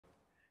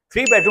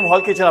3-bedroom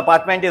hall kitchen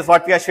apartment is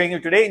what we are showing you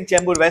today in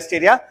Chembur West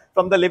area.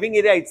 From the living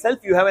area itself,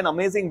 you have an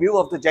amazing view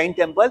of the giant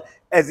temple,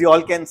 as you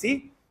all can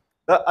see.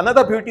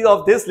 Another beauty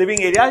of this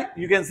living area,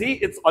 you can see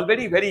it's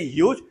already very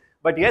huge,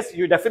 but yes,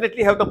 you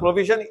definitely have the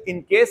provision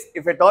in case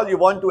if at all you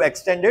want to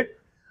extend it.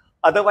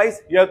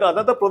 Otherwise, you have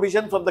another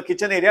provision from the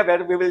kitchen area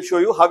where we will show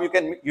you how you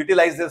can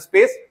utilize this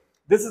space.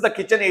 This is the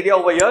kitchen area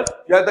over here.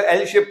 You have the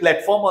L-shaped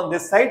platform on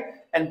this side,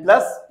 and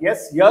plus,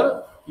 yes,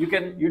 here you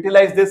can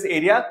utilize this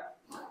area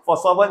for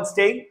someone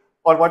staying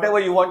or whatever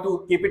you want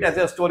to keep it as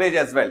a storage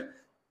as well.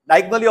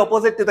 Diagonally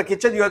opposite to the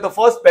kitchen, you have the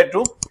first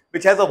bedroom,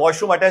 which has a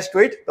washroom attached to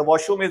it. The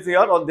washroom is here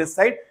on this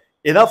side.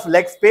 Enough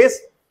leg space.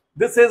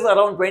 This is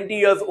around 20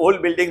 years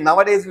old building.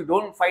 Nowadays, you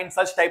don't find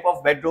such type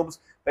of bedrooms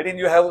wherein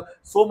you have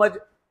so much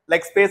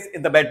leg space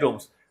in the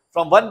bedrooms.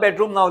 From one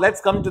bedroom, now let's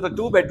come to the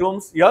two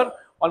bedrooms here.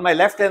 On my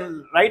left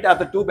and right are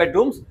the two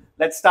bedrooms.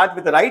 Let's start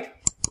with the right.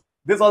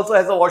 This also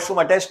has a washroom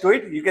attached to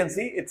it. You can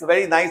see it's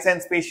very nice and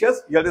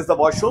spacious. Here is the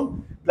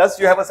washroom. Plus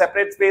you have a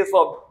separate space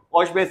for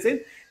wash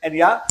basin. And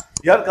yeah,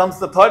 here comes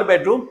the third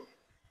bedroom.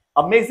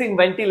 Amazing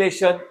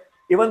ventilation.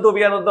 Even though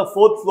we are on the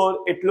 4th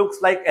floor, it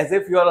looks like as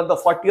if you are on the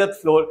 40th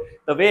floor.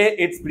 The way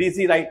it's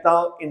breezy right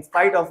now, in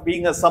spite of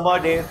being a summer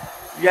day.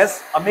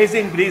 Yes,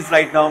 amazing breeze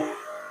right now.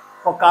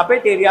 For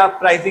carpet area,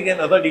 pricing and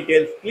other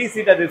details, please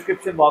see the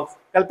description box.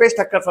 Kalpesh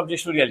Thakkar from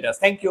Jishnu Realtors.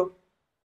 Thank you.